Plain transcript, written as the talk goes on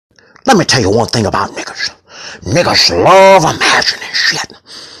Let me tell you one thing about niggas. Niggas love imagining shit.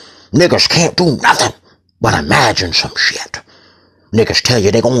 Niggas can't do nothing but imagine some shit. Niggas tell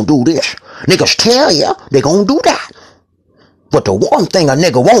you they gonna do this. Niggas tell you they gonna do that. But the one thing a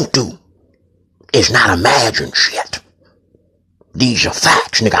nigga won't do is not imagine shit. These are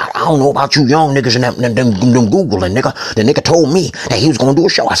facts, nigga. I don't know about you young niggas and them Googling, nigga. The nigga told me that he was gonna do a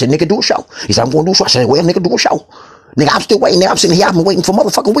show. I said, nigga, do a show. He said, I'm gonna do a show. I said, well, nigga, do a show. Nigga, I'm still waiting. Nigga, I'm sitting here. I've been waiting for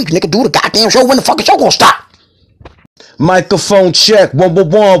motherfucking weeks. Nigga, do the goddamn show. When the fucking show gonna stop? Microphone check.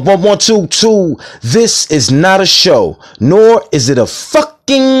 111 1122. This is not a show, nor is it a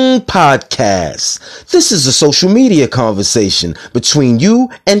fucking podcast. This is a social media conversation between you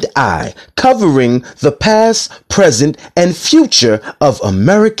and I, covering the past, present, and future of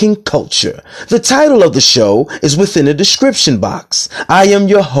American culture. The title of the show is within the description box. I am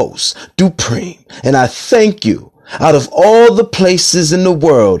your host, Dupreme, and I thank you. Out of all the places in the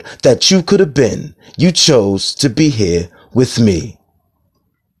world that you could have been, you chose to be here with me.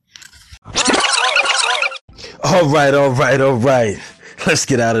 All right. Let's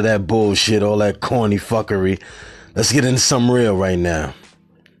get out of that bullshit, all that corny fuckery. Let's get into some real right now.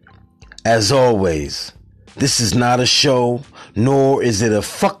 As always, this is not a show, nor is it a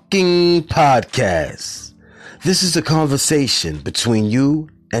fucking podcast. This is a conversation between you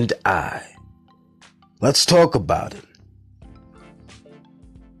and I. Let's talk about it.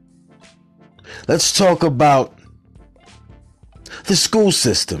 Let's talk about the school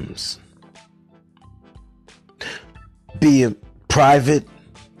systems, be it private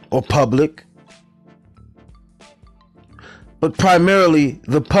or public, but primarily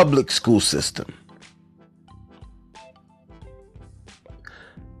the public school system.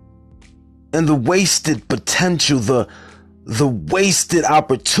 And the wasted potential, the wasted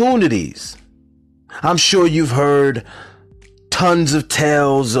opportunities. I'm sure you've heard tons of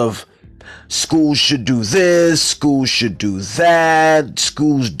tales of schools should do this, schools should do that,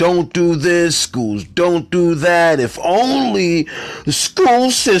 schools don't do this, schools don't do that. If only the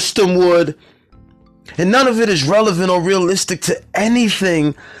school system would. And none of it is relevant or realistic to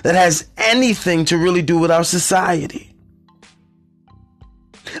anything that has anything to really do with our society.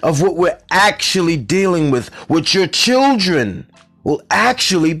 Of what we're actually dealing with, what your children will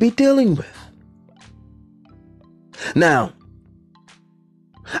actually be dealing with. Now,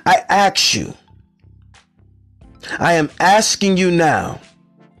 I am asking you now,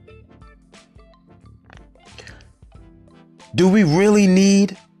 do we really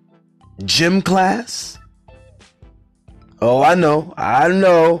need gym class? Oh, I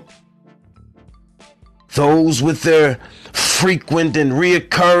know. Those with their frequent and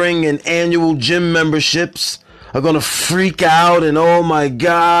reoccurring and annual gym memberships are gonna freak out and, oh my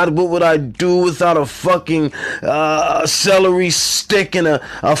God, what would I do without a fucking celery stick and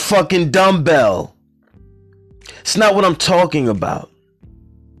a fucking dumbbell? It's not what I'm talking about.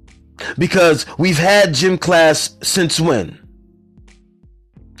 Because we've had gym class since when?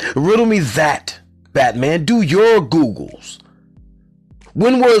 Riddle me that, Batman. Do your Googles.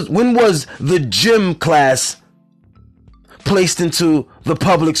 When was the gym class placed into the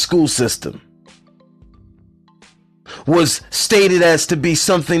public school system? Was stated as to be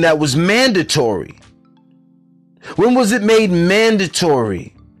something that was mandatory. When was it made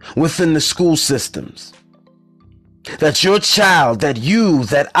mandatory within the school systems? That your child, that you,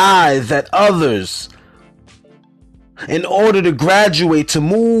 that I, that others, in order to graduate, to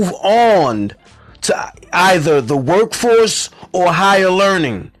move on to either the workforce or higher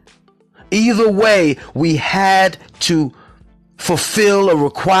learning, either way, we had to fulfill a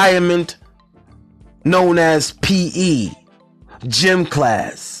requirement known as PE, gym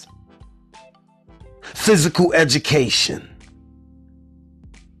class, physical education.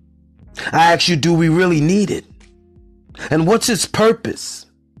 I ask you, do we really need it? And what's its purpose?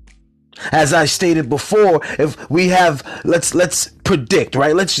 As I stated before, if we have, let's predict,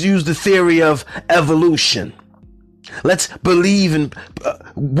 right? Let's use the theory of evolution. Let's believe and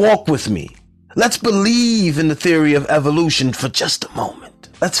walk with me. Let's believe in the theory of evolution for just a moment.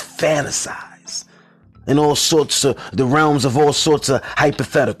 Let's fantasize in all sorts of the realms of all sorts of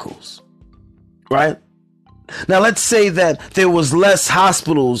hypotheticals, right? Now let's say that there was less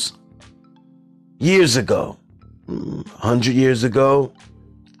hospitals years ago, 100 years ago,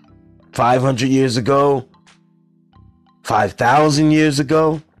 500 years ago, 5,000 years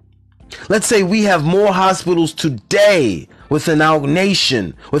ago. Let's say we have more hospitals today within our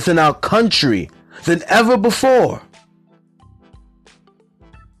nation, within our country, than ever before.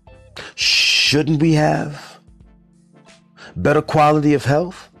 Shouldn't we have better quality of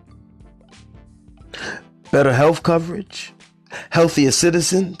health? Better health coverage? Healthier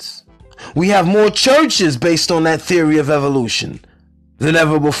citizens? We have more churches based on that theory of evolution than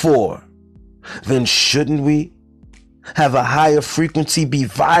ever before. Then shouldn't we have a higher frequency, be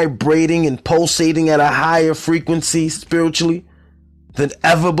vibrating and pulsating at a higher frequency spiritually than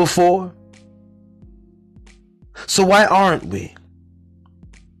ever before? So why aren't we?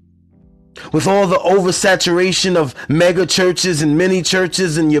 With all the oversaturation of mega churches and mini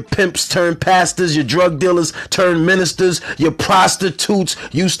churches, and your pimps turn pastors, your drug dealers turn ministers, your prostitutes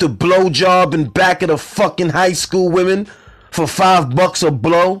used to blow job in back of the fucking high school women for $5 a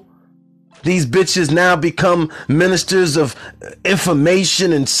blow. These bitches now become ministers of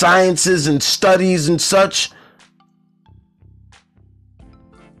information and sciences and studies and such.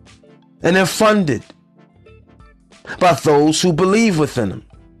 And they're funded by those who believe within them,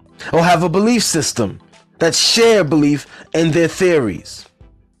 or have a belief system that share belief in their theories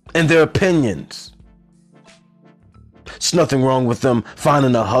and their opinions. It's nothing wrong with them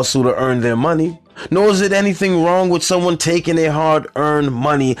finding a hustle to earn their money, nor is it anything wrong with someone taking their hard-earned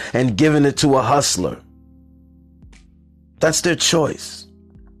money and giving it to a hustler. That's their choice.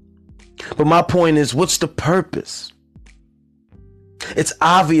 But my point is, what's the purpose? It's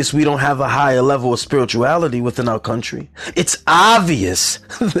obvious we don't have a higher level of spirituality within our country. It's obvious.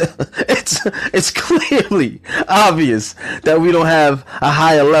 It's clearly obvious that we don't have a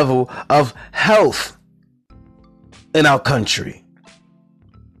higher level of health in our country.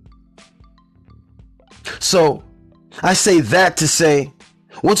 So I say that to say,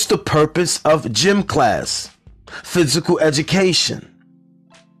 what's the purpose of gym class, physical education?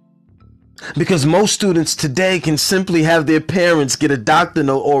 Because most students today can simply have their parents get a doctor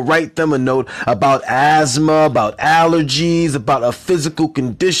note or write them a note about asthma, about allergies, about a physical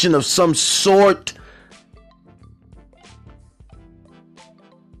condition of some sort.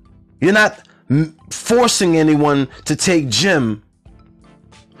 You're not forcing anyone to take gym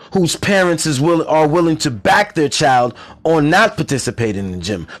whose parents are willing to back their child on not participating in the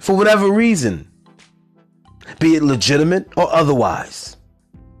gym for whatever reason, be it legitimate or otherwise.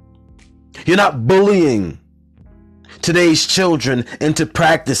 You're not bullying today's children into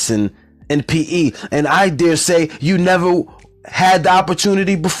practicing in PE. And I dare say you never had the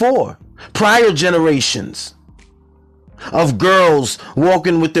opportunity before. Prior generations of girls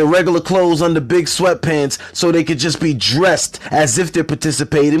walking with their regular clothes under big sweatpants so they could just be dressed as if they're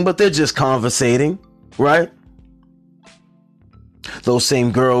participating, but they're just conversating, right? Those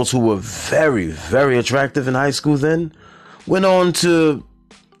same girls who were very, very attractive in high school then went on to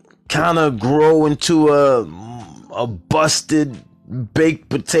kind of grow into a busted baked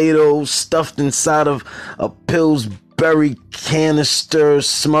potato stuffed inside of a Pillsbury canister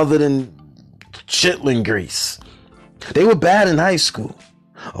smothered in chitlin grease. They were bad in high school.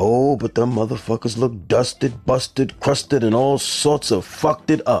 Oh, but the motherfuckers look dusted, busted, crusted, and all sorts of fucked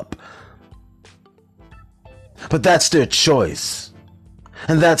it up. But that's their choice.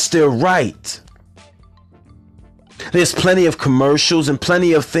 And that's their right. There's plenty of commercials and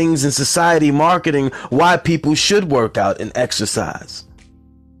plenty of things in society marketing why people should work out and exercise.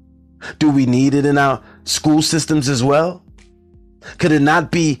 Do we need it in our school systems as well? Could it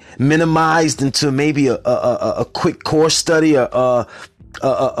not be minimized into maybe a quick course study, an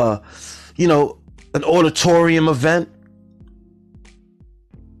auditorium event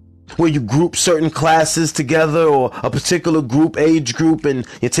where you group certain classes together, or a particular age group, and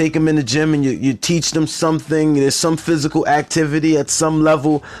you take them in the gym and you teach them something. There's some physical activity at some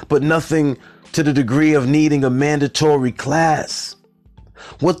level, but nothing to the degree of needing a mandatory class.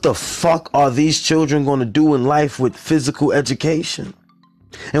 What the fuck are these children going to do in life with physical education?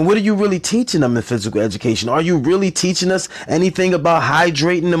 And what are you really teaching them in physical education? Are you really teaching us anything about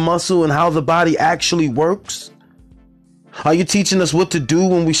hydrating the muscle and how the body actually works? Are you teaching us what to do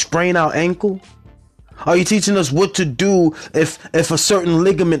when we sprain our ankle? Are you teaching us what to do if a certain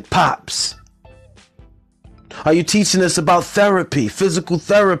ligament pops? Are you teaching us about therapy, physical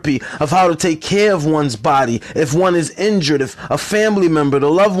therapy, of how to take care of one's body if one is injured, if a family member, the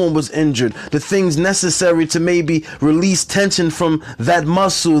loved one was injured, the things necessary to maybe release tension from that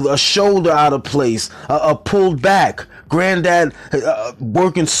muscle, a shoulder out of place, a pulled back. Granddad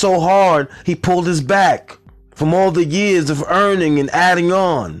working so hard, he pulled his back from all the years of earning and adding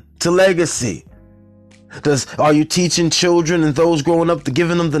on to legacy. Are you teaching children and those growing up, to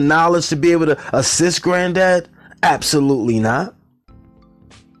giving them the knowledge to be able to assist granddad? Absolutely not.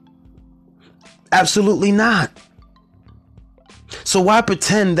 Absolutely not. So why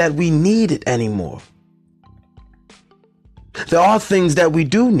pretend that we need it anymore? There are things that we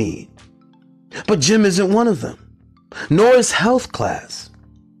do need, but gym isn't one of them, nor is health class.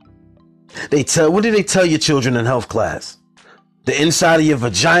 What do they tell your children in health class? The inside of your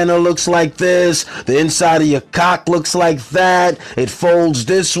vagina looks like this. The inside of your cock looks like that. It folds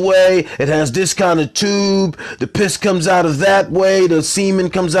this way. It has this kind of tube. The piss comes out of that way. The semen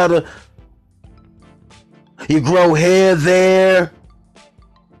comes out of... You grow hair there.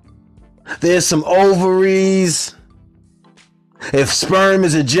 There's some ovaries. If sperm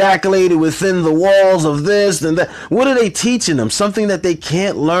is ejaculated within the walls of this, then that. What are they teaching them? Something that they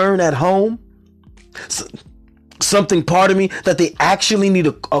can't learn at home? Something, part of me, that they actually need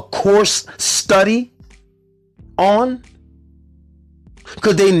a course study on?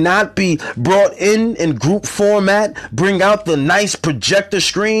 Could they not be brought in group format, bring out the nice projector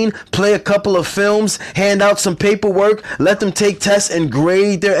screen, play a couple of films, hand out some paperwork, let them take tests and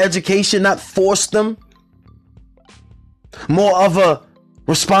grade their education, not force them? More of a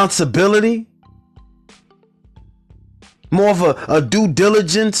responsibility? More of a due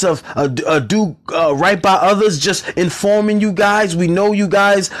diligence of a do right by others, just informing you guys. We know you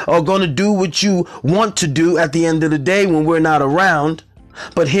guys are going to do what you want to do at the end of the day when we're not around.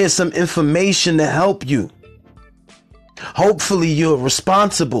 But here's some information to help you. Hopefully you're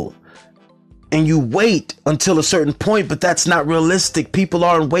responsible and you wait until a certain point, but that's not realistic. People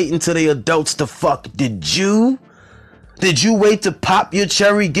aren't waiting till they're adults to fuck. Did you? Did you wait to pop your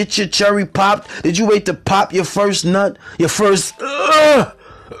cherry, get your cherry popped? Did you wait to pop your first nut? Your first...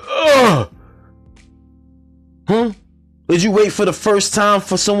 Did you wait for the first time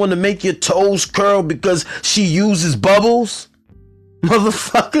for someone to make your toes curl because she uses bubbles?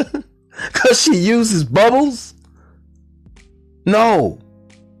 Motherfucker. Because she uses bubbles? No.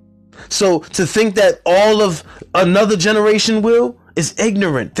 So to think that all of another generation will is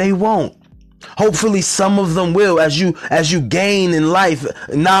ignorant. They won't. Hopefully some of them will. As you gain in life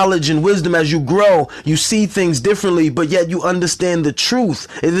knowledge and wisdom, as you grow, you see things differently, but yet you understand the truth.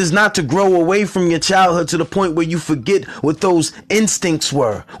 It is not to grow away from your childhood to the point where you forget what those instincts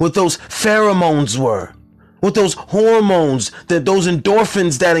were, what those pheromones were, what those hormones, that those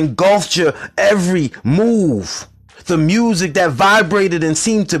endorphins that engulfed your every move. The music that vibrated and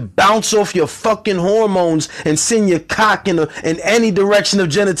seemed to bounce off your fucking hormones and send your cock in any direction of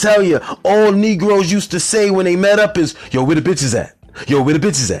genitalia. All Negroes used to say when they met up is, yo, where the bitches at? Yo, where the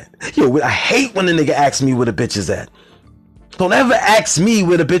bitches at? Yo, I hate when a nigga asks me where the bitches at. Don't ever ask me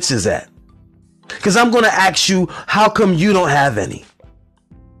where the bitches at. Because I'm going to ask you, how come you don't have any?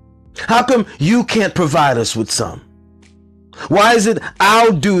 How come you can't provide us with some? Why is it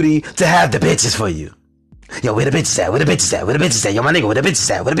our duty to have the bitches for you? Yo, where the bitches at? Where the bitches at? Where the bitches at? Yo, my nigga, where the bitches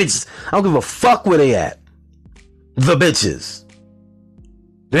at? Where the bitches? I don't give a fuck where they at. The bitches.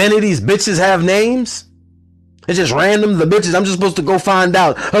 Do any of these bitches have names? It's just random, the bitches. I'm just supposed to go find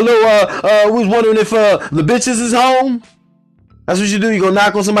out. Hello, we was wondering if the bitches is home. That's what you do. You go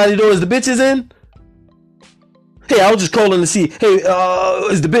knock on somebody's door. Is the bitches in? Hey, I was just calling to see. Hey,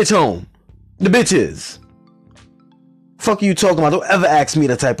 is the bitch home? The bitch is. Fuck are you talking about? Don't ever ask me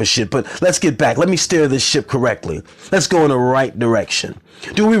that type of shit. But let's get back. Let me steer this ship correctly. Let's go in the right direction.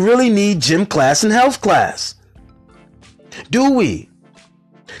 Do we really need gym class and health class? Do we?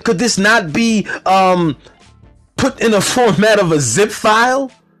 Could this not be put in a format of a zip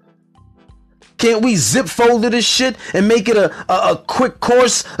file? Can't we zip folder this shit and make it a quick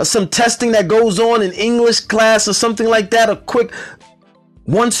course of some testing that goes on in English class or something like that? A quick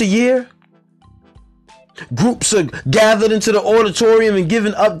once a year? Groups are gathered into the auditorium and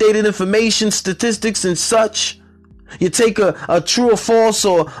given updated information, statistics, and such. You take a true or false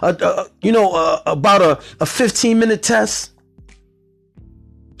or about a 15-minute test.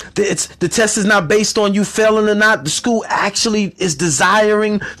 The test is not based on you failing or not. The school actually is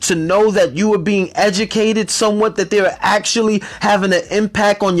desiring to know that you are being educated somewhat, that they're actually having an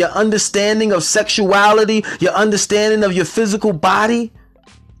impact on your understanding of sexuality, your understanding of your physical body.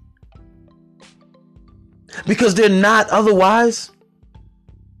 Because they're not otherwise.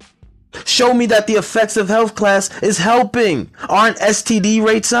 Show me that the effects of health class is helping. Aren't STD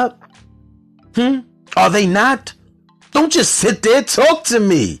rates up? Are they not? Don't just sit there, talk to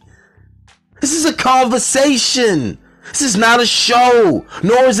me. This is a conversation. This is not a show,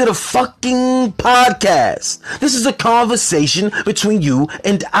 nor is it a fucking podcast. This is a conversation between you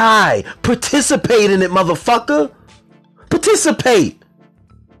and I. Participate in it, motherfucker. Participate.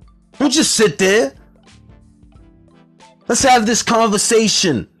 Don't just sit there. Let's have this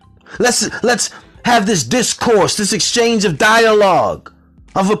conversation. Let's have this discourse, this exchange of dialogue,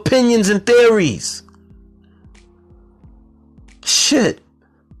 of opinions and theories. Shit.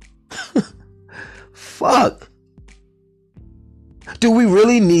 Fuck. Do we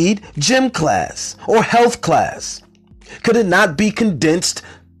really need gym class or health class? Could it not be condensed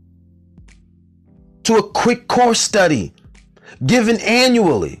to a quick course study? given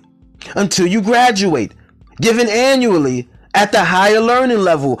annually until you graduate, given annually at the higher learning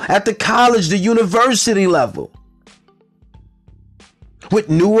level, at the college, the university level, with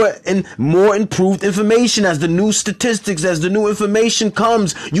newer and more improved information. As the new statistics, as the new information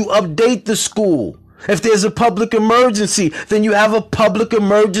comes, you update the school. If there's a public emergency, then you have a public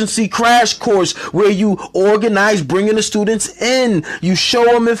emergency crash course where you organize bringing the students in. You show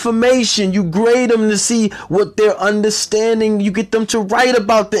them information. You grade them to see what they're understanding. You get them to write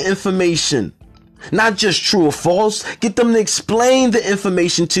about the information. Not just true or false. Get them to explain the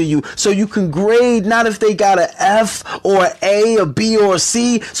information to you so you can grade, not if they got an F or an A, a B or a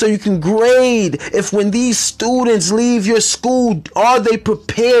C, so you can grade if when these students leave your school, are they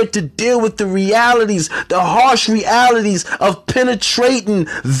prepared to deal with the realities, the harsh realities of penetrating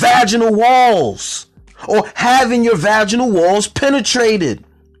vaginal walls or having your vaginal walls penetrated,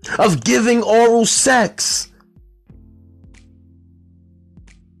 of giving oral sex.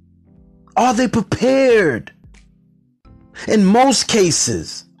 Are they prepared? In most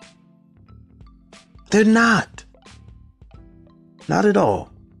cases, they're not. Not at all.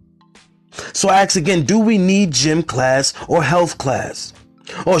 So I ask again, do we need gym class or health class?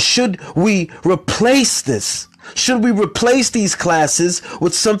 Or should we replace this? Should we replace these classes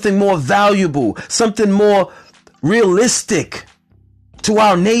with something more valuable, something more realistic to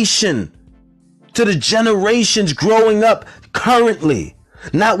our nation, to the generations growing up currently?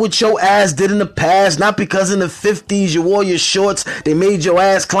 Not what your ass did in the past, not because in the 50s you wore your shorts, they made your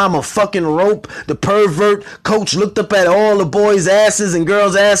ass climb a fucking rope. The pervert coach looked up at all the boys' asses and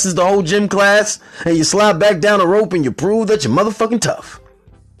girls' asses the whole gym class, and you slide back down the rope and you prove that you're motherfucking tough.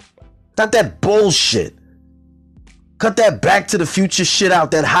 Not that bullshit. Cut that Back to the Future shit out,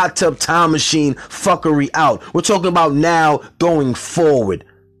 that hot tub time machine fuckery out. We're talking about now going forward.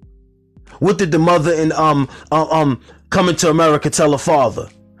 What did the mother in Coming to America tell her father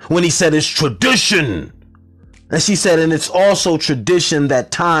when he said it's tradition? And she said, and it's also tradition that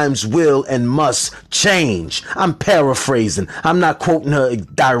times will and must change. I'm paraphrasing. I'm not quoting her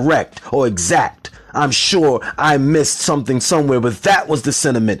direct or exact. I'm sure I missed something somewhere, but that was the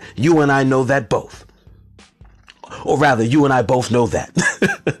sentiment. You and I know that both. Or rather, you and I both know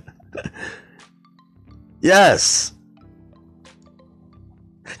that. Yes.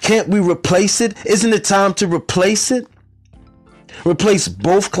 Can't we replace it? Isn't it time to replace it? Replace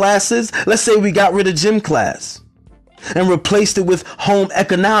both classes. Let's say we got rid of gym class and replaced it with home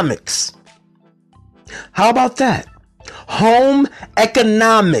economics. How about that? Home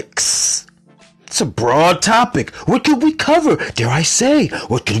economics. It's a broad topic. What could we cover? Dare I say,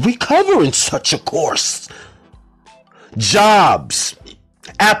 what could we cover in such a course? Jobs,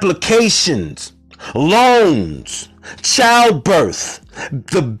 applications, loans, childbirth,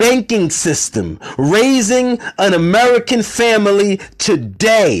 the banking system, raising an American family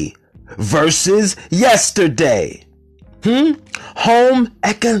today versus yesterday. Home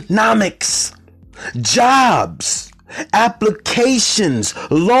economics, jobs, applications,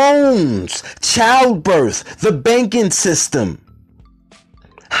 loans, childbirth, the banking system.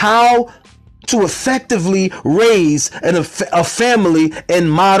 How to effectively raise a family in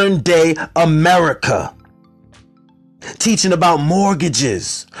modern day America. Teaching about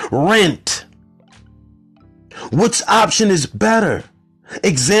mortgages, rent. Which option is better?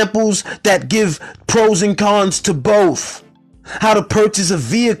 Examples that give pros and cons to both. How to purchase a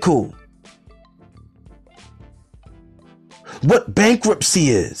vehicle. What bankruptcy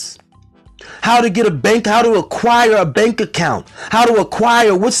is. How to get a bank, how to acquire a bank account, how to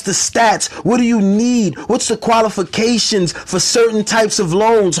acquire, what's the stats, what do you need, what's the qualifications for certain types of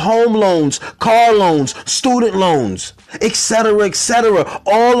loans, home loans, car loans, student loans, etc.,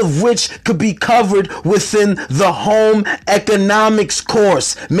 all of which could be covered within the home economics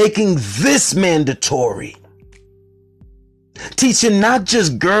course, making this mandatory. Teaching not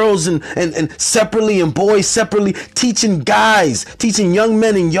just girls and separately and boys separately, teaching guys, teaching young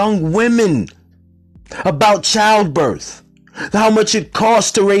men and young women about childbirth, how much it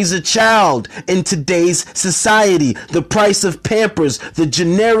costs to raise a child in today's society, the price of Pampers, the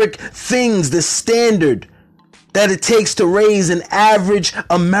generic things, the standard that it takes to raise an average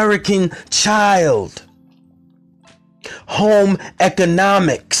American child. Home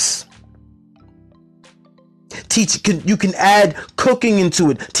economics. You can add cooking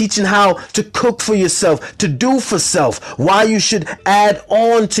into it, teaching how to cook for yourself, to do for self, why you should add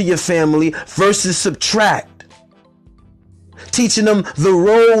on to your family versus subtract. Teaching them the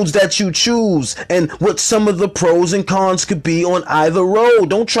roads that you choose and what some of the pros and cons could be on either road.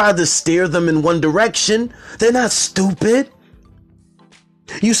 Don't try to steer them in one direction. They're not stupid.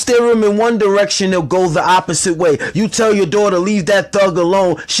 You steer them in one direction, they'll go the opposite way. You tell your daughter, leave that thug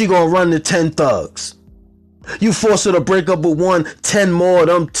alone, she gonna run to 10 thugs. You force her to break up with 1, 10 more of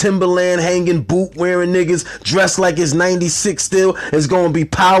them Timberland hanging, boot wearing niggas dressed like it's 96 still is gonna be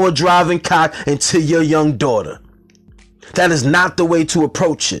power driving cock into your young daughter. That is not the way to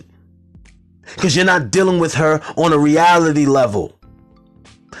approach it. Because you're not dealing with her on a reality level.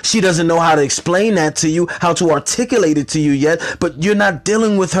 She doesn't know how to explain that to you, how to articulate it to you yet, but you're not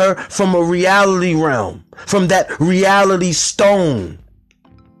dealing with her from a reality realm, from that reality stone.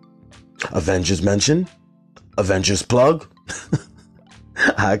 Avengers mention, Avengers plug.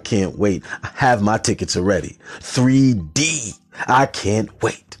 I can't wait. I have my tickets already. 3D. I can't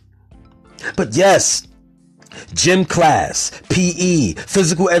wait. But yes, gym class, PE,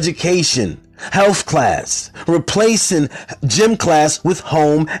 physical education, health class, replacing gym class with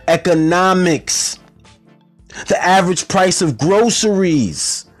home economics. The average price of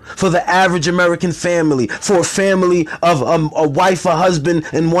groceries for the average American family, for a family of a wife, a husband,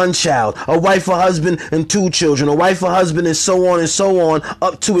 and 1 child, a wife, a husband, and 2 children, a wife, a husband, and so on,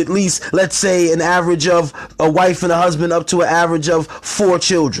 up to at least, let's say, an average of a wife and a husband, up to an average of 4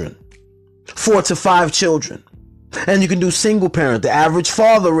 children, 4 to 5 children. And you can do single parent, the average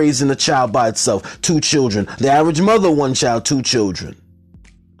father raising a child by itself, 2 children, the average mother, 1 child, 2 children.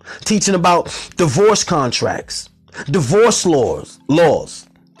 Teaching about divorce contracts, divorce laws.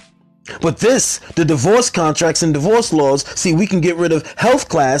 But the divorce contracts and divorce laws, see, we can get rid of health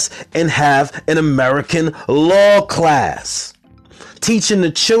class and have an American law class. Teaching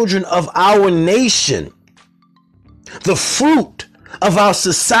the children of our nation, the fruit of our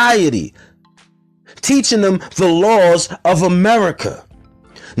society, teaching them the laws of America,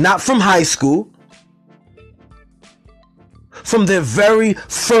 not from high school, from their very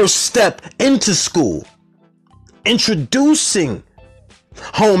first step into school, introducing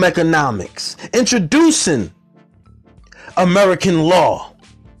home economics, introducing American law,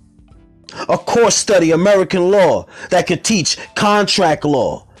 a course study, American law, that could teach contract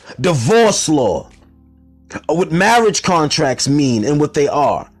law, divorce law, what marriage contracts mean and what they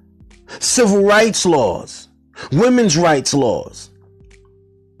are, civil rights laws, women's rights laws,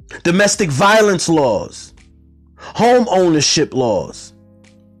 domestic violence laws, home ownership laws,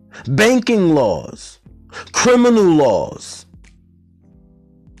 banking laws, criminal laws,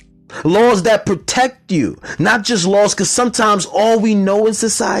 laws that protect you, not just laws, because sometimes all we know in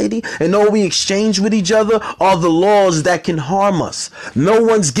society and all we exchange with each other are the laws that can harm us. No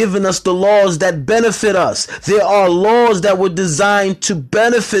one's given us the laws that benefit us. There are laws that were designed to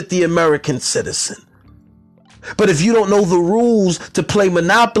benefit the American citizen. But if you don't know the rules to play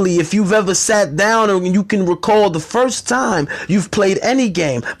Monopoly, if you've ever sat down and you can recall the first time you've played any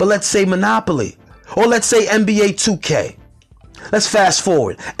game, but let's say Monopoly, or let's say NBA 2K. Let's fast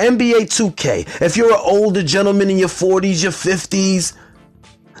forward. NBA 2K. If you're an older gentleman in your 40s, your 50s,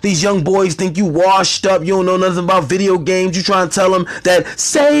 these young boys think you washed up, you don't know nothing about video games, you trying to tell them that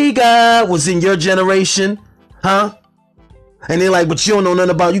Sega was in your generation, huh? And they're like, but you don't know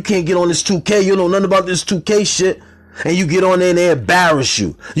nothing about, you can't get on this 2K, you don't know nothing about this 2K shit. And you get on there and they embarrass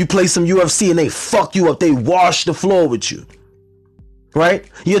you. You play some UFC and they fuck you up, they wash the floor with you. Right?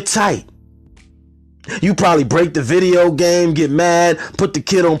 You're tight. You probably break the video game, get mad, put the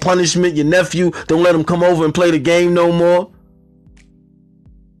kid on punishment, your nephew, don't let him come over and play the game no more.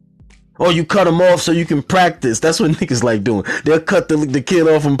 Or you cut him off so you can practice. That's what niggas like doing. They'll cut the kid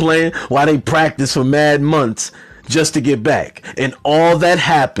off from playing while they practice for mad months just to get back. And all that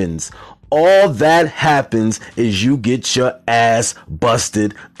happens is you get your ass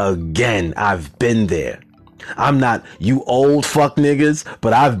busted again. I've been there. I'm not you old fuck niggas,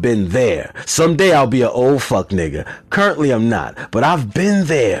 but I've been there. Someday I'll be an old fuck nigga. Currently I'm not, but I've been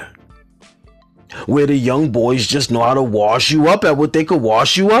there. Where the young boys just know how to wash you up at what they could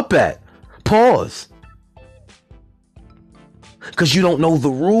wash you up at. Pause. Because you don't know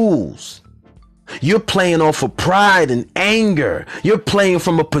the rules. You're playing off of pride and anger. You're playing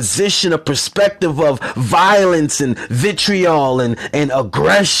from a position, a perspective of violence and vitriol and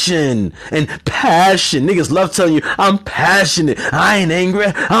aggression and passion. Niggas love telling you, I'm passionate. I ain't angry.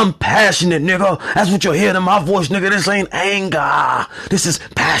 I'm passionate, nigga. That's what you're hearing in my voice, nigga. This ain't anger. This is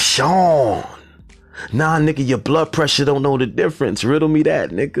passion. Nah, nigga, your blood pressure don't know the difference. Riddle me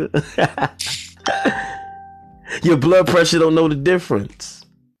that, nigga. Your blood pressure don't know the difference.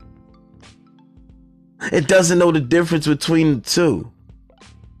 It doesn't know the difference between the two.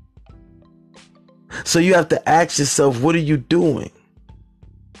 So you have to ask yourself, what are you doing?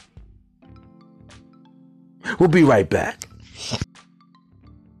 We'll be right back.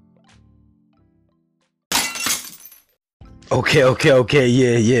 Okay.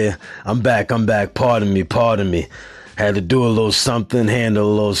 Yeah. I'm back. Pardon me. Had to do a little something, handle a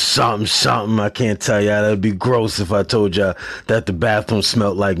little something. I can't tell y'all. That'd be gross if I told y'all that the bathroom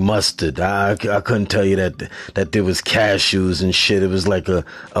smelled like mustard. I couldn't tell you that there was cashews and shit. It was like a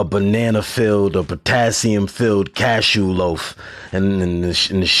banana filled, a potassium filled cashew loaf. And the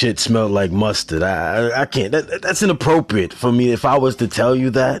shit smelled like mustard. I can't. That's inappropriate for me. If I was to tell you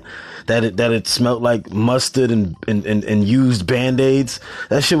that it smelled like mustard and used Band-Aids,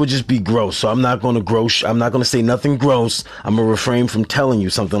 that shit would just be gross. So I'm not gonna say nothing gross. I'm gonna refrain from telling you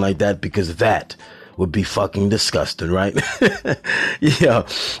something like that because that would be fucking disgusting, right? Yeah.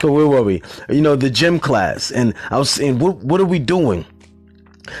 So where were we? The gym class, and I was saying, what are we doing?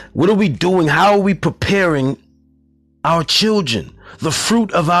 How are we preparing our children, the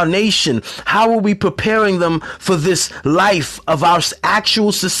fruit of our nation? How are we preparing them for this life of our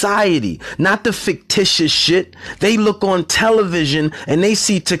actual society? Not the fictitious shit. They look on television and they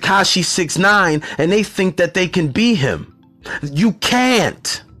see Tekashi 6ix9ine and they think that they can be him. You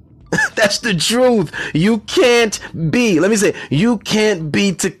can't. That's the truth. You can't be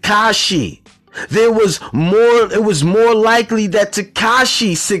Tekashi. It was more likely that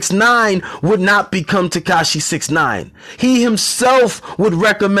Tekashi 6ix9ine would not become Tekashi 6ix9ine. He himself would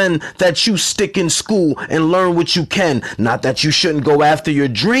recommend that you stick in school and learn what you can. Not that you shouldn't go after your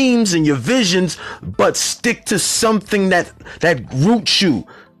dreams and your visions, but stick to something that roots you,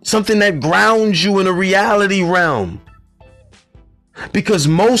 something that grounds you in a reality realm. Because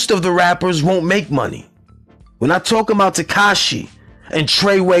most of the rappers won't make money. We're not talking about Tekashi and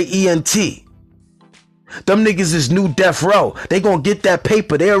Treyway ENT. Them niggas is new death row. They gonna get that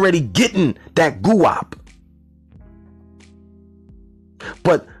paper. They already getting that guap.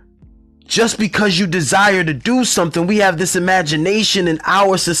 But just because you desire to do something, we have this imagination in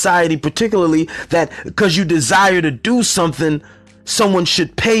our society particularly that because you desire to do something, someone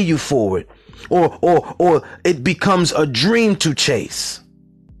should pay you for it. Or it becomes a dream to chase.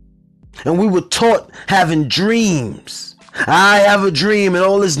 And we were taught having dreams. I have a dream and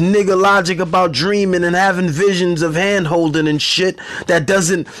all this nigga logic about dreaming and having visions of hand holding and shit that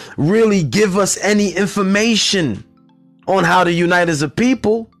doesn't really give us any information on how to unite as a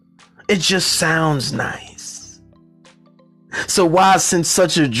people. It just sounds nice. So why, since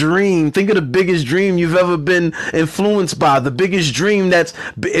such a dream, think of the biggest dream you've ever been influenced by, the biggest dream that's,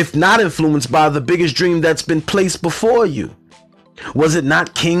 if not influenced by, the biggest dream that's been placed before you. Was it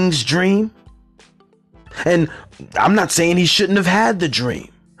not King's dream? And I'm not saying he shouldn't have had the dream,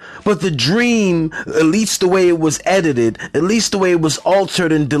 but the dream, at least the way it was edited, at least the way it was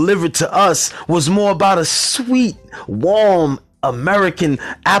altered and delivered to us, was more about a sweet, warm American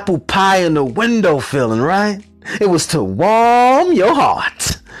apple pie in the window feeling, right? It was to warm your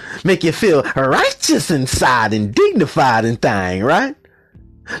heart, make you feel righteous inside and dignified and thing, right?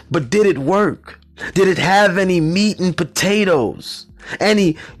 But did it work? Did it have any meat and potatoes?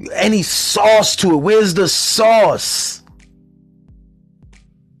 Any sauce to it? Where's the sauce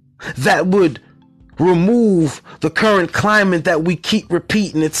that would remove the current climate that we keep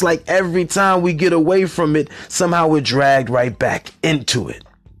repeating? It's like every time we get away from it, somehow we're dragged right back into it.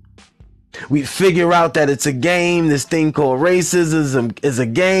 We figure out that it's a game. This thing called racism is a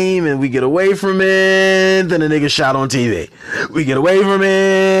game, and we get away from it. Then the nigga shot on TV. We get away from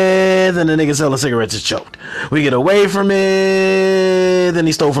it. Then the nigga selling cigarettes is choked. We get away from it. Then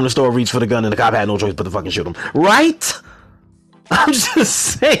he stole from the store, reached for the gun, and the cop had no choice but to fucking shoot him. Right? I'm just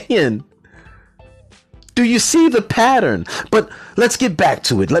saying. Do you see the pattern? But let's get back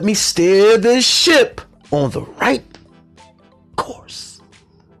to it. Let me steer this ship on the right course.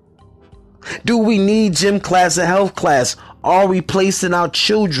 Do we need gym class or health class? Are we placing our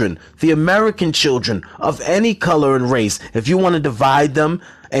children, the American children of any color and race, if you want to divide them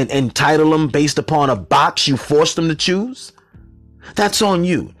and entitle them based upon a box you force them to choose? That's on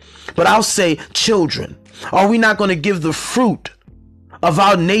you. But I'll say children. Are we not going to give the fruit of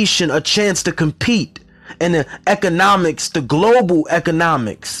our nation a chance to compete in the economics, the global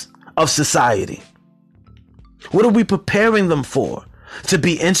economics of society? What are we preparing them for? To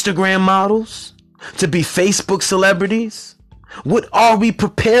be Instagram models? To be Facebook celebrities? What are we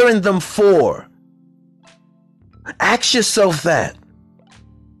preparing them for? Ask yourself that.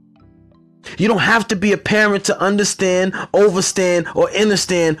 You don't have to be a parent to understand, overstand, or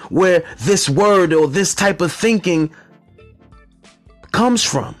understand where this word or this type of thinking comes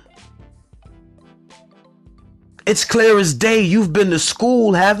from. It's clear as day. You've been to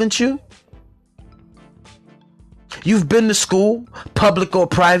school, haven't you? You've been to school, public or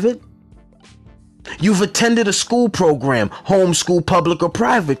private. You've attended a school program, homeschool, public or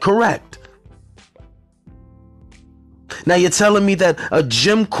private, correct? Now you're telling me that a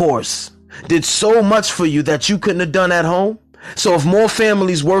gym course did so much for you that you couldn't have done at home? So if more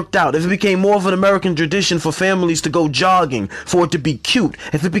families worked out, if it became more of an American tradition for families to go jogging, for it to be cute,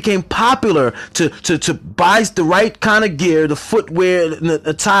 if it became popular to buy the right kind of gear, the footwear, the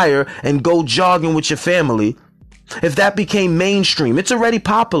attire, and go jogging with your family, if that became mainstream, it's already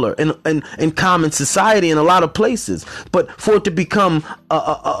popular in common society in a lot of places, but for it to become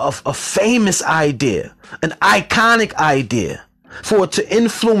a famous idea, an iconic idea, for it to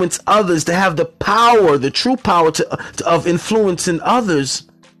influence others, to have the power, the true power of influencing others,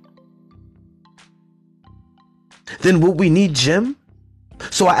 then would we need gym?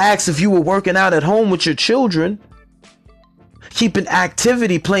 So I asked, if you were working out at home with your children, keeping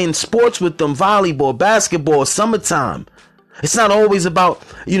activity, playing sports with them, volleyball, basketball, summertime. It's not always about,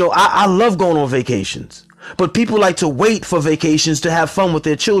 I love going on vacations, but people like to wait for vacations to have fun with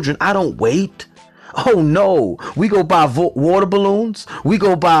their children. I don't wait. Oh no, we go buy water balloons. We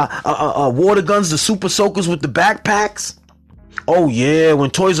go buy water guns, the super soakers with the backpacks. Oh yeah, when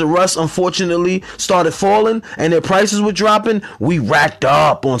Toys R Us unfortunately started falling and their prices were dropping, we racked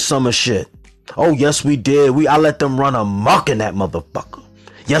up on summer shit. Oh yes, we did. I let them run amok in that motherfucker.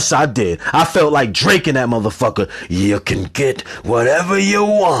 Yes, I did. I felt like Drake in that motherfucker. You can get whatever you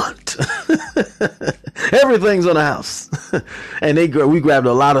want. Everything's on the house. And we grabbed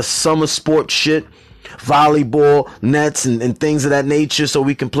a lot of summer sports shit. Volleyball nets and things of that nature, so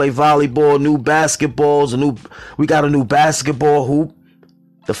we can play volleyball, new basketballs, we got a new basketball hoop,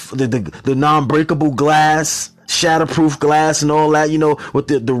 the non-breakable glass, shatterproof glass and all that, with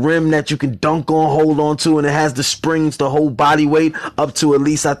the rim that you can dunk on, hold on to, and it has the springs to hold body weight up to at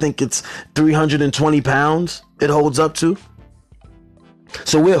least, I think it's 320 pounds it holds up to.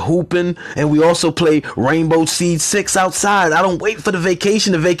 So we're hooping, and we also play Rainbow Seed 6 outside. I don't wait for the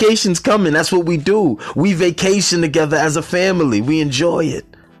vacation. The vacation's coming. That's what we do. We vacation together as a family. We enjoy it.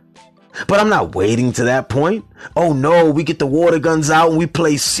 But I'm not waiting to that point. Oh no, we get the water guns out and we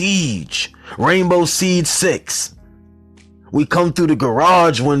play Siege. Rainbow Seed 6. We come through the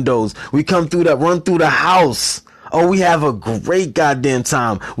garage windows. We come through run through the house. Oh, we have a great goddamn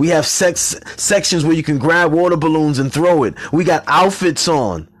time. We have sections where you can grab water balloons and throw it. We got outfits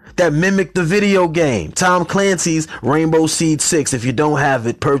on that mimic the video game. Tom Clancy's Rainbow Seed 6. If you don't have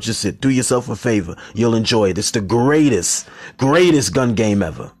it, purchase it. Do yourself a favor. You'll enjoy it. It's the greatest gun game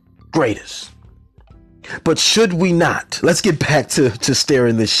ever. Greatest. But should we not? Let's get back to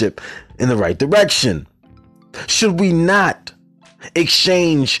steering this ship in the right direction. Should we not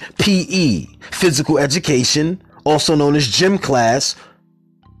exchange PE, physical education, also known as gym class,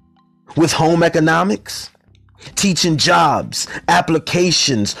 with home economics? Teaching jobs,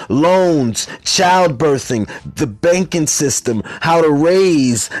 applications, loans, childbirthing, the banking system, how to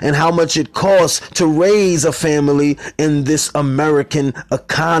raise and how much it costs to raise a family in this American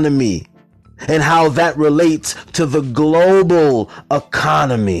economy, and how that relates to the global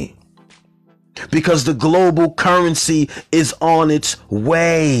economy. Because the global currency is on its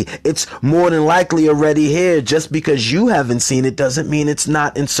way. It's more than likely already here. Just because you haven't seen it doesn't mean it's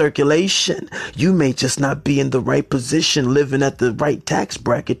not in circulation. You may just not be in the right position, living at the right tax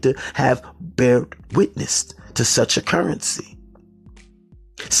bracket to have bear witness to such a currency.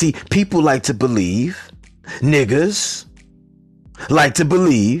 See, people like to believe, niggas like to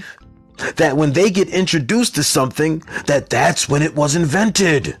believe that when they get introduced to something, that's when it was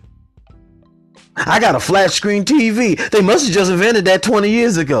invented. I got a flat screen TV. They must have just invented that 20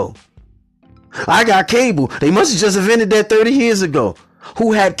 years ago. I got cable. They must have just invented that 30 years ago.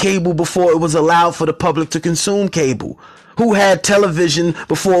 Who had cable before it was allowed for the public to consume cable? Who had television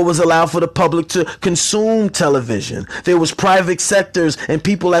before it was allowed for the public to consume television? There was private sectors and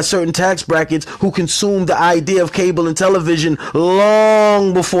people at certain tax brackets who consumed the idea of cable and television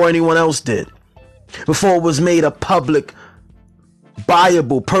long before anyone else did. Before it was made a public,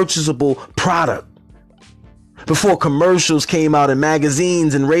 buyable, purchasable product. Before commercials came out in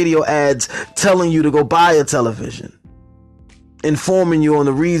magazines and radio ads telling you to go buy a television, informing you on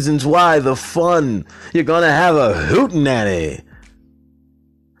the reasons why, the fun. You're gonna have a hootenanny.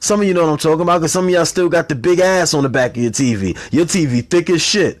 Some of you know what I'm talking about, because some of y'all still got the big ass on the back of your TV. Your TV thick as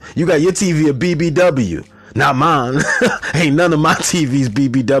shit. You got your TV a BBW. Not mine. Ain't none of my TVs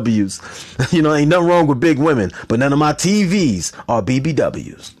BBWs. Ain't nothing wrong with big women, but none of my TVs are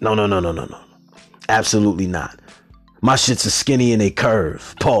BBWs. No. Absolutely not. My shits are skinny and they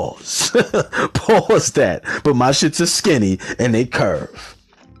curve. Pause. Pause that. But my shits are skinny and they curve.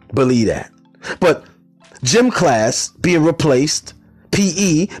 Believe that. But gym class being replaced,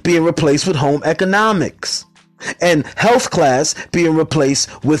 PE being replaced with home economics. and health class being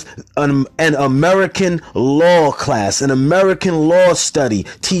replaced with an American law class, an American law study,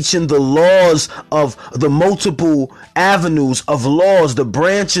 teaching the laws of the multiple avenues of laws, the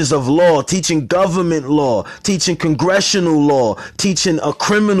branches of law, teaching government law, teaching congressional law, teaching a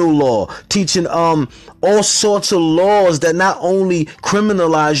criminal law, teaching all sorts of laws that not only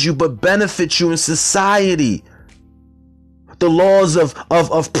criminalize you but benefit you in society. The laws of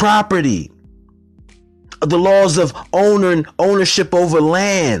property, the laws of ownership over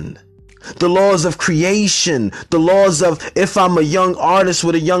land, the laws of creation, the laws of, if I'm a young artist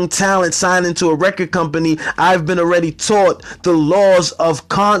with a young talent signed into a record company, I've been already taught the laws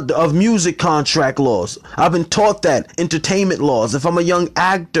of music contract laws. I've been taught that. Entertainment laws. If I'm a young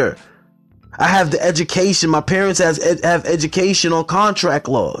actor, I have the education. My parents have education on contract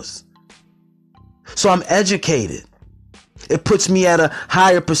laws. So I'm educated. It puts me at a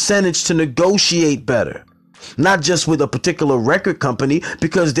higher percentage to negotiate better. Not just with a particular record company,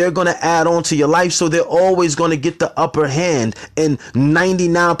 because they're going to add on to your life. So they're always going to get the upper hand in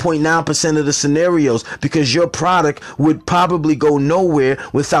 99.9% of the scenarios, because your product would probably go nowhere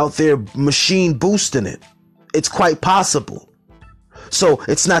without their machine boosting it. It's quite possible. So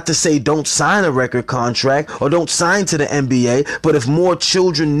it's not to say don't sign a record contract or don't sign to the NBA, but if more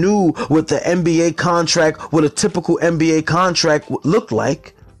children knew what the NBA contract, what a typical NBA contract looked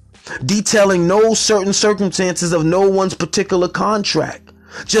like, detailing no certain circumstances of no one's particular contract,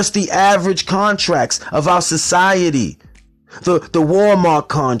 just the average contracts of our society, the Walmart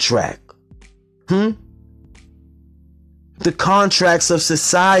contract, the contracts of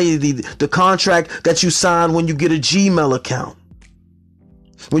society, the contract that you sign when you get a Gmail account,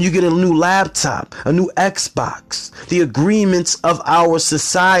 when you get a new laptop, a new Xbox, the agreements of our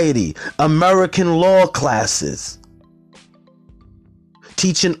society, American law classes,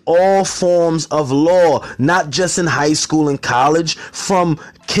 teaching all forms of law, not just in high school and college, from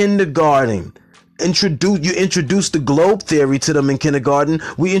kindergarten. You introduce the globe theory to them in kindergarten.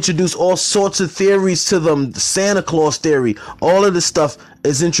 We introduce all sorts of theories to them. The Santa Claus theory, all of this stuff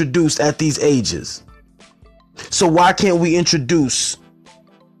is introduced at these ages. So why can't we introduce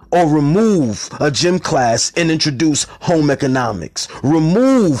or remove a gym class and introduce home economics?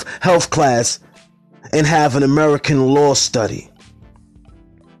 Remove health class and have an American law study.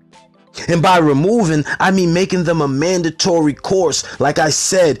 And by removing, I mean making them a mandatory course. Like I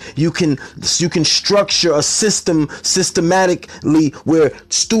said, you can structure a system systematically where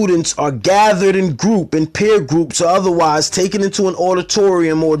students are gathered in peer groups or otherwise, taken into an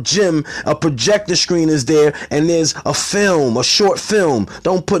auditorium or gym. A projector screen is there and there's a short film.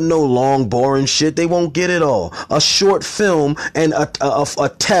 Don't put no long, boring shit. They won't get it all. A short film and a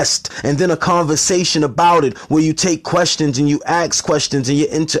test, and then a conversation about it where you take questions and you ask questions and you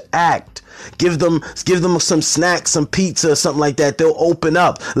interact. Give them some snacks, some pizza or something like that. They'll open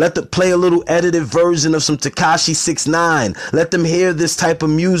up. Let them play a little edited version of some Tekashi 6ix9ine. Let them hear this type of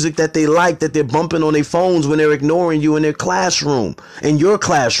music that they like, that they're bumping on their phones when they're ignoring you in their classroom, in your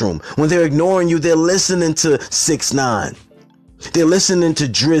classroom. When they're ignoring you, they're listening to 6ix9ine. They're listening to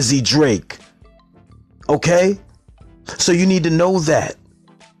Drizzy Drake. Okay? So you need to know that.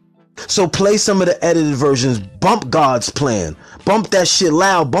 So play some of the edited versions. Bump God's Plan. Bump that shit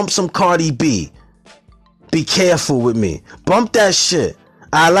loud. Bump some Cardi B. Be careful with me. Bump that shit.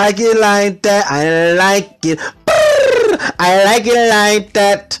 I like it like that. I like it. I like it like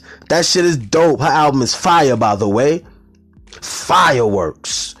that. That shit is dope. Her album is fire, by the way.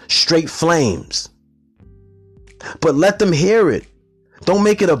 Fireworks. Straight flames. But let them hear it. Don't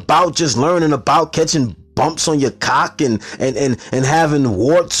make it about just learning about catching bumps on your cock and having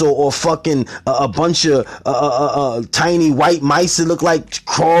warts or fucking a bunch of tiny white mice that look like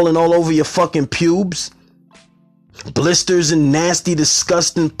crawling all over your fucking pubes. Blisters and nasty,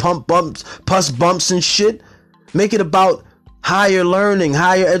 disgusting pus bumps and shit. Make it about higher learning,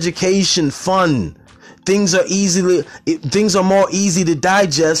 higher education, fun. Things are more easy to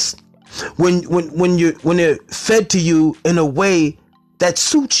digest when they're fed to you in a way that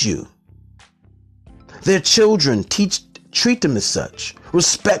suits you. Their children, treat them as such.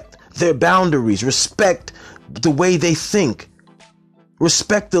 Respect their boundaries. Respect the way they think.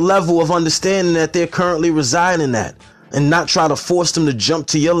 Respect the level of understanding that they're currently residing at. And not try to force them to jump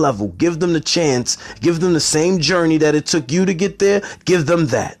to your level. Give them the chance. Give them the same journey that it took you to get there. Give them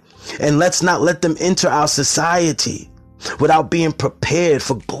that. And let's not let them enter our society without being prepared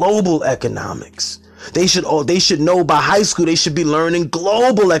for global economics. They should know by high school. They should be learning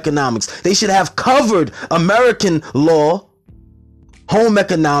global economics. They should have covered American law, home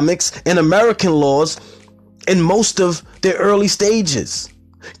economics, and American laws in most of their early stages.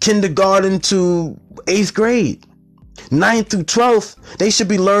 kindergarten to 8th grade. 9th through 12th, they should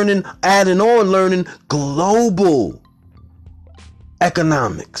be learning global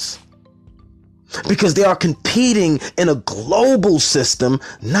economics. Because they are competing in a global system,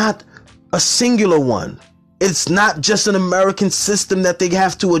 not a singular one. It's not just an American system that they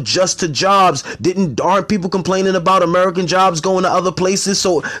have to adjust to jobs. Aren't people complaining about American jobs going to other places?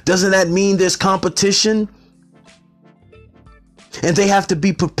 So doesn't that mean there's competition? And they have to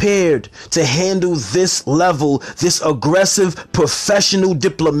be prepared to handle this level, this aggressive, professional,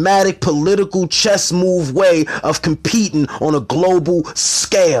 diplomatic, political chess move way of competing on a global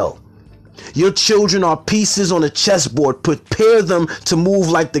scale. Your children are pieces on a chessboard. Prepare them to move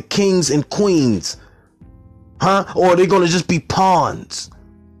like the kings and queens. Or they're going to just be pawns.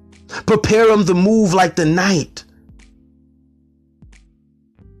 Prepare them to move like the knight,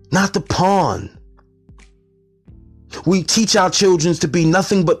 not the pawn. We teach our children to be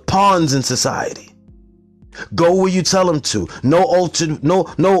nothing but pawns in society. Go where you tell them to. No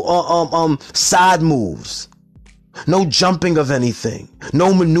side moves. No jumping of anything.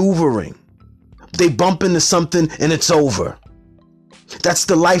 No maneuvering. They bump into something and it's over. That's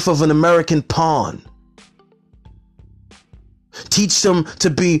the life of an American pawn. Teach them to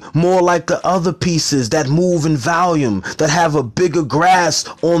be more like the other pieces that move in volume, that have a bigger grasp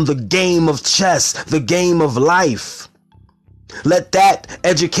on the game of chess, the game of life. Let that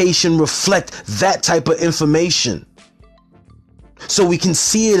education reflect that type of information, so we can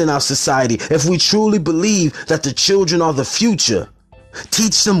see it in our society. If we truly believe that the children are the future,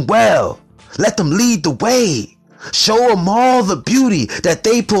 teach them well. Let them lead the way. Show them all the beauty that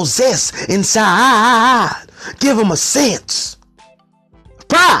they possess inside. Give them a sense of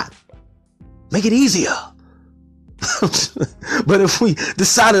pride. Make it easier. But if we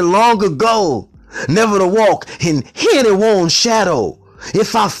decided long ago never to walk in anyone's shadow,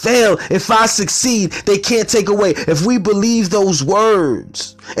 if I fail, if I succeed, they can't take away. If we believe those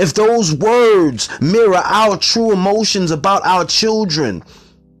words, if those words mirror our true emotions about our children,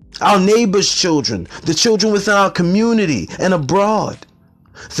 our neighbors' children, the children within our community and abroad,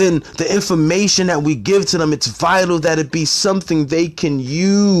 then the information that we give to them, it's vital that it be something they can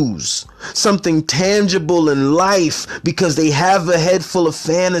use, something tangible in life, because they have a head full of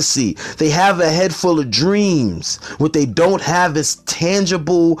fantasy. They have a head full of dreams. What they don't have is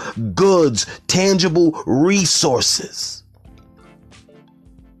tangible goods, tangible resources.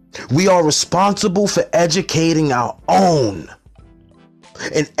 We are responsible for educating our own.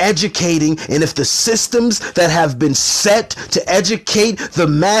 And educating, and if the systems that have been set to educate the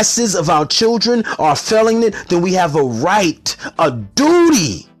masses of our children are failing it, then we have a right, a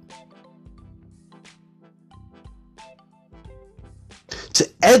duty to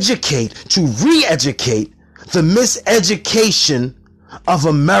educate, to re-educate the miseducation of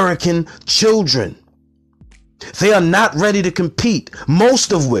American children. They are not ready to compete,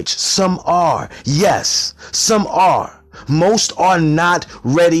 most of which, some are. Yes, some are. Most are not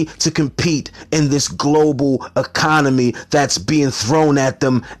ready to compete in this global economy that's being thrown at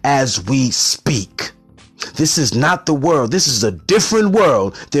them as we speak. This is not the world. This is a different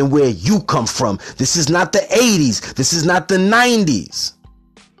world than where you come from. This is not the 80s. This is not the 90s.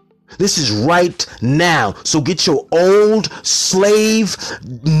 This is right now. So get your old slave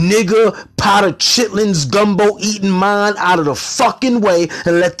nigger pot of chitlins gumbo eating mind out of the fucking way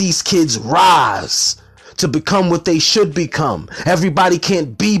and let these kids rise to become what they should become. Everybody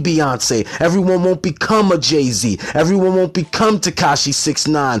can't be Beyonce. Everyone won't become a Jay-Z. Everyone won't become Tekashi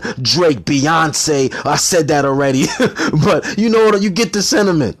 6ix9ine, Drake, Beyonce. I said that already. But you know what? You get the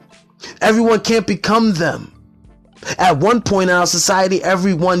sentiment. Everyone can't become them. At one point in our society,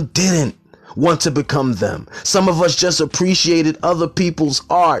 everyone didn't want to become them. Some of us just appreciated other people's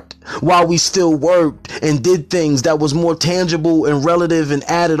art while we still worked and did things that was more tangible and relative and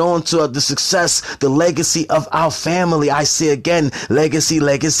added on to the success, the legacy of our family. I say again, legacy,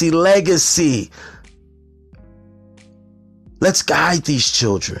 legacy, legacy. Let's guide these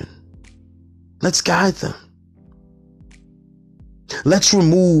children. Let's guide them. Let's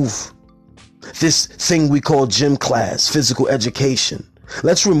remove this thing we call gym class, physical education.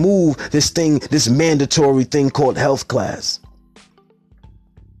 Let's remove this mandatory thing called health class.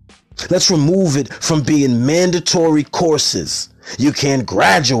 Let's remove it from being mandatory courses. You can't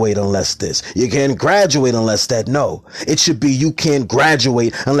graduate unless this. You can't graduate unless that. No, it should be you can't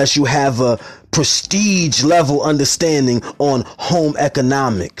graduate unless you have a prestige level understanding on home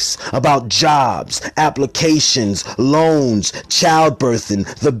economics, about jobs, applications, loans, childbirthing,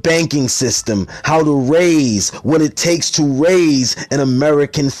 the banking system, how to raise, what it takes to raise an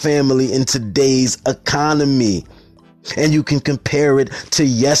American family in today's economy. And you can compare it to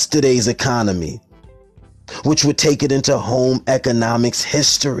yesterday's economy, which would take it into home economics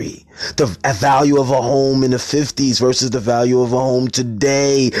history. The value of a home in the 50s versus the value of a home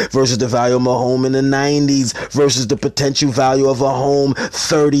today versus the value of a home in the 90s versus the potential value of a home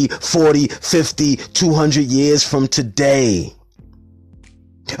 30, 40, 50, 200 years from today.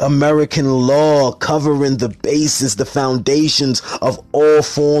 American law covering the basis, the foundations of all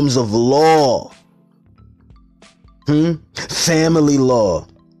forms of law. Family law,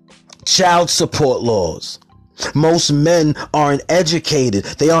 child support laws. Most men aren't educated.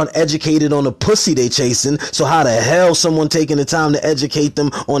 They aren't educated on the pussy they chasing. So how the hell someone taking the time to educate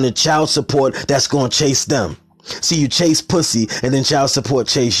them on the child support that's going to chase them? See, you chase pussy and then child support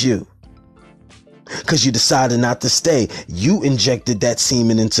chase you. Because you decided not to stay. You injected that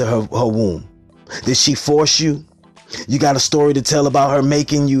semen into her womb. Did she force you? You got a story to tell about her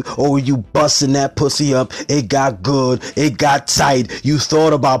making you, or were you busting that pussy up? It got good. It got tight. You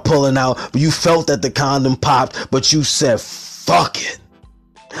thought about pulling out, but you felt that the condom popped, but you said, fuck it.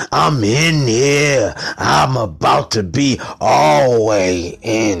 I'm in here. I'm about to be all the way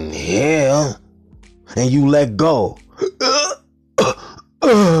in here. And you let go.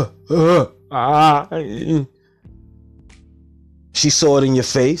 She saw it in your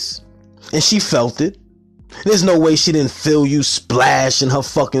face, and she felt it. There's no way she didn't feel you splashing her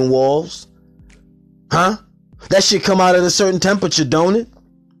fucking walls. Huh? That shit come out at a certain temperature, don't it?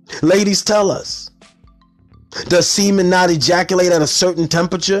 Ladies, tell us. Does semen not ejaculate at a certain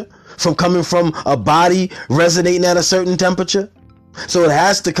temperature from coming from a body resonating at a certain temperature? So it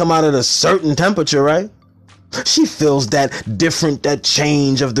has to come out at a certain temperature, right? She feels that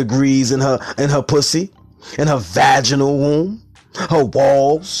change of degrees in her pussy, in her vaginal womb. Her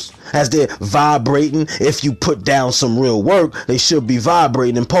walls, as they're vibrating. If you put down some real work, they should be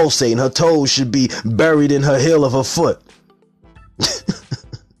vibrating and pulsating. Her toes should be buried in her heel of her foot.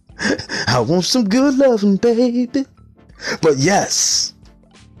 I want some good loving, baby. But yes,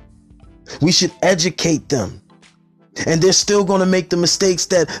 we should educate them. And they're still going to make the mistakes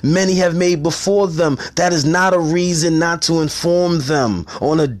that many have made before them. That is not a reason not to inform them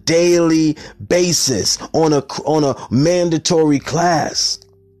on a daily basis, on a mandatory class.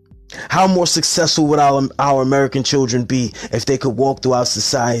 How more successful would our American children be if they could walk throughout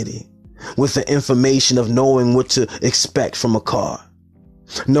society with the information of knowing what to expect from a car,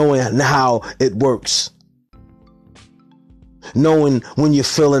 knowing how it works, knowing when you're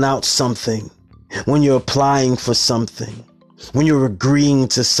filling out something, when you're applying for something, when you're agreeing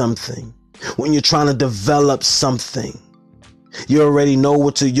to something, when you're trying to develop something. You already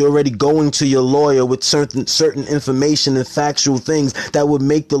know you're already going to your lawyer with certain information and factual things that would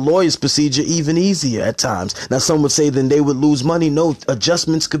make the lawyer's procedure even easier at times. Now, some would say then they would lose money. No,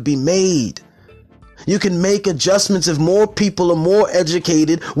 adjustments could be made. You can make adjustments if more people are more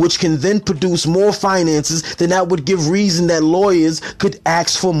educated, which can then produce more finances. Then that would give reason that lawyers could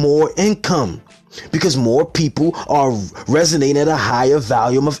ask for more income. Because more people are resonating at a higher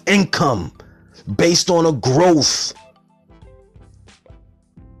volume of income based on a growth.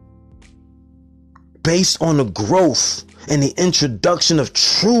 Based on the growth and the introduction of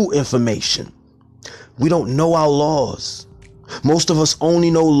true information. We don't know our laws. Most of us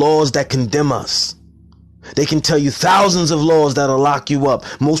only know laws that condemn us. They can tell you thousands of laws that'll lock you up.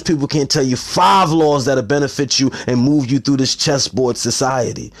 Most people can't tell you 5 laws that'll benefit you and move you through this chessboard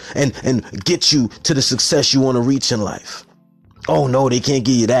society and get you to the success you want to reach in life. Oh no, they can't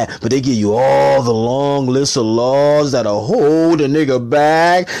give you that, but they give you all the long list of laws that'll hold a nigga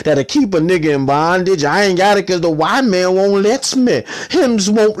back, that'll keep a nigga in bondage. I ain't got it because the white man won't let me.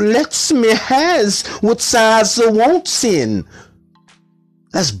 Hims won't let me has what size I wants in.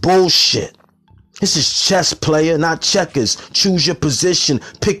 That's bullshit. This is chess, player, not checkers. Choose your position,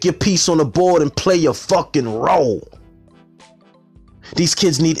 pick your piece on the board, and play your fucking role. These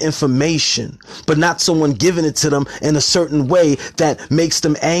kids need information, but not someone giving it to them in a certain way that makes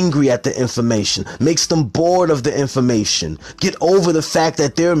them angry at the information, makes them bored of the information. Get over the fact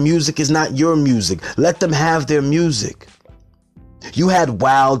that their music is not your music. Let them have their music. You had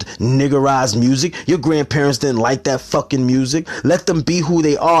wild, niggerized music. Your grandparents didn't like that fucking music. Let them be who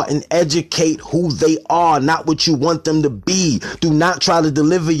they are and educate who they are, not what you want them to be. Do not try to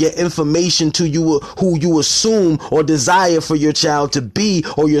deliver your information to you who you assume or desire for your child to be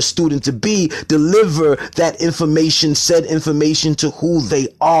or your student to be. Deliver that information, said information, to who they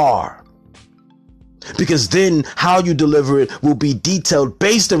are. Because then how you deliver it will be detailed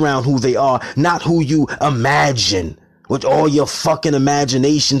based around who they are, not who you imagine. With all your fucking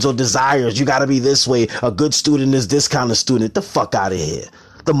imaginations or desires, you gotta be this way. A good student is this kind of student. Get the fuck out of here.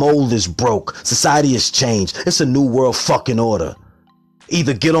 The mold is broke. Society has changed. It's a new world fucking order.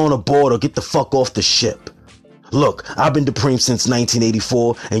 Either get on a board or get the fuck off the ship. Look, I've been Dupreme since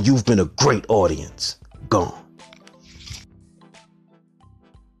 1984, and you've been a great audience. Gone.